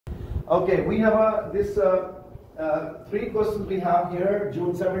Okay, we have three questions we have here: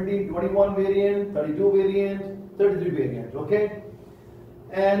 June 17, 21 variant, 32 variant, 33 variant. Okay,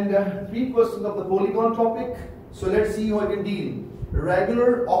 and three questions of the polygon topic. So let's see how I can deal.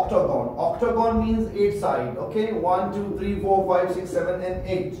 Regular octagon. Octagon means 8 sides. Okay, 1, 2, 3, 4, 5, 6, 7, and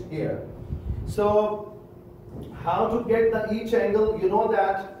 8 here. So how to get each angle? You know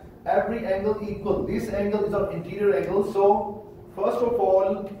that every angle equal. This angle is an interior angle. So first of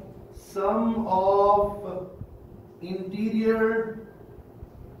all, sum of interior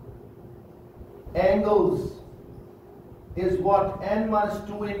angles is what? N minus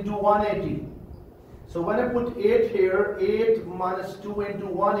 2 into 180. So when I put 8 here, 8 minus 2 into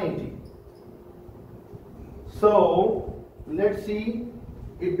 180. So let's see,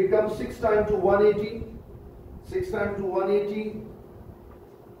 it becomes 6 times to 180. 6 times to 180.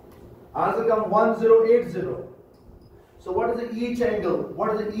 Answer comes 1080. So what is each angle?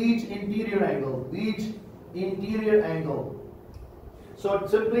 What is each interior angle? Each interior angle. So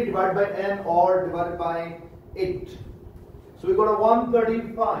it's simply divided by n or divided by 8. So we got a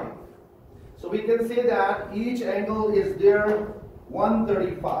 135. So we can say that each angle is there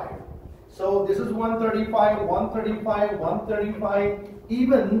 135. So this is 135, 135, 135.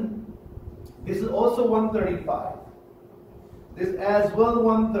 Even this is also 135. This as well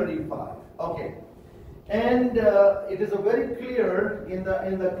 135. Okay. And it is a very clear in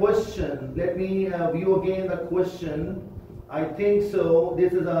the question. Let me view again the question. I think so.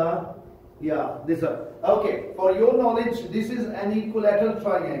 This is a okay. For your knowledge, this is an equilateral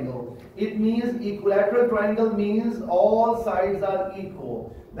triangle. It means equilateral triangle means all sides are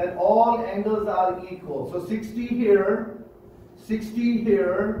equal. Then all angles are equal. So 60 here, 60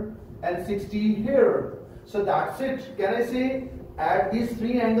 here, and 60 here. So that's it. Can I say? At these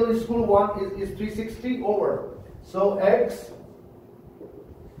three angles equal 1 is 360 over. So x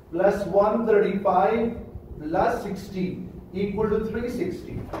plus 135 plus 60 equal to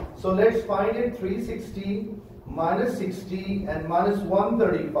 360. So let's find it. 360 minus 60 and minus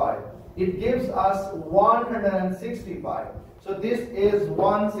 135. It gives us 165. So this is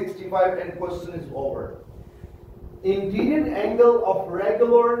 165 and question is over. Interior angle of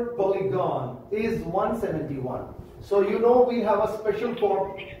regular polygon is 171. So you know we have a special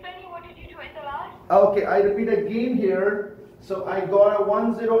form. Explaining what did you do at the last? Okay, I repeat again here. So I got a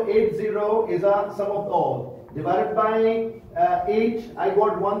 1080 is a sum of all. Divided by 8, I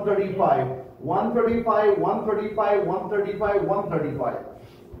got 135. 135, 135, 135, 135.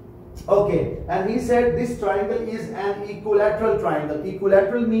 Okay, and he said this triangle is an equilateral triangle.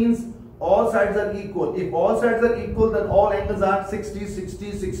 Equilateral means all sides are equal. If all sides are equal, then all angles are 60,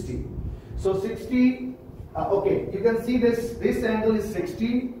 60, 60. So 60. Okay, you can see this angle is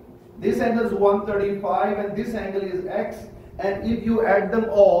 60, this angle is 135, and this angle is x. And if you add them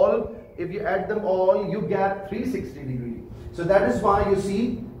all, you get 360 degree. So that is why you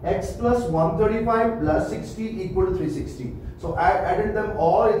see x plus 135 plus 60 equal to 360. So I added them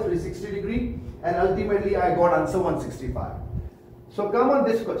all at 360 degree, and ultimately I got answer 165. So come on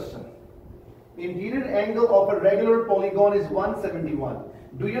this question. Interior angle of a regular polygon is 171.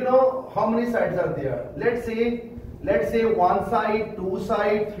 Do you know how many sides are there? Let's say one side, two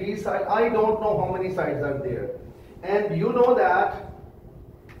side, three side. I don't know how many sides are there. And you know that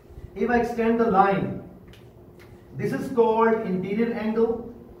if I extend the line, this is called interior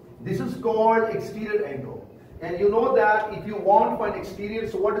angle. This is called exterior angle. And you know that if you want for an exterior,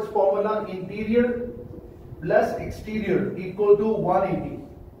 so what is formula? Interior plus exterior equal to 180.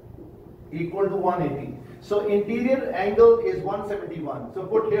 Equal to 180. So interior angle is 171. So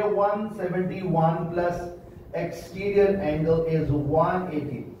put here 171 plus exterior angle is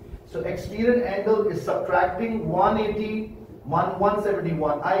 180. So exterior angle is subtracting 180,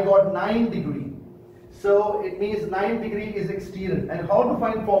 171. I got 9 degree. So it means 9 degree is exterior. And how to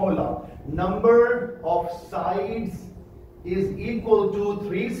find formula? Number of sides is equal to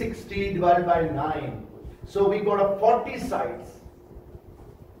 360 divided by 9. So we got a 40 sides.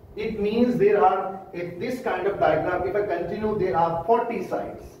 It means there are, if this kind of diagram, if I continue, there are 40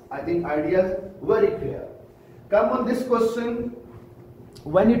 sides. I think idea is very clear. Come on this question.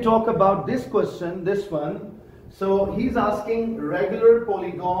 When you talk about this question, this one, so he's asking regular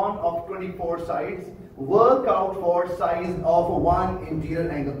polygon of 24 sides, work out for size of one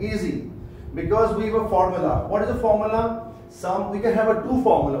interior angle. Easy. Because we have a formula. What is the formula? We can have a two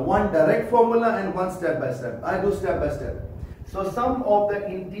formula, one direct formula and one step by step. I do step by step. So some of the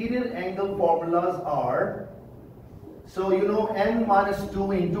interior angle formulas are, so you know, n minus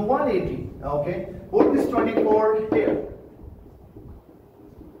 2 into 180. Okay, put this 24 here.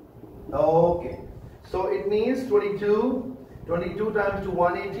 Okay, so it means 22 22 times to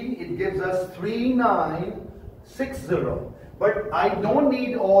 180, it gives us 3960. But I don't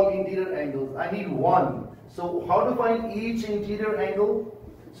need all interior angles, I need one. So how to find each interior angle?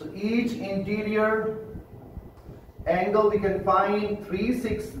 So each interior angle we can find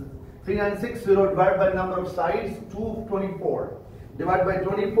 3960 divided by number of sides, 224. Divide by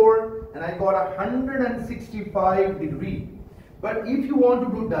 24 and I got 165 degree. But if you want to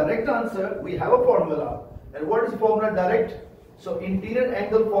do direct answer, we have a formula. And what is formula direct? So interior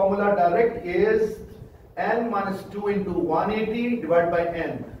angle formula direct is n minus 2 into 180 divided by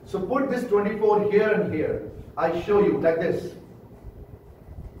n. So put this 24 here and here. I show you like this.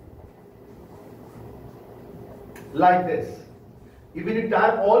 Like this. If you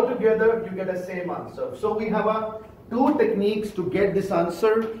type all together, you get the same answer. So we have two techniques to get this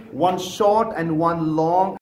answer, one short and one long.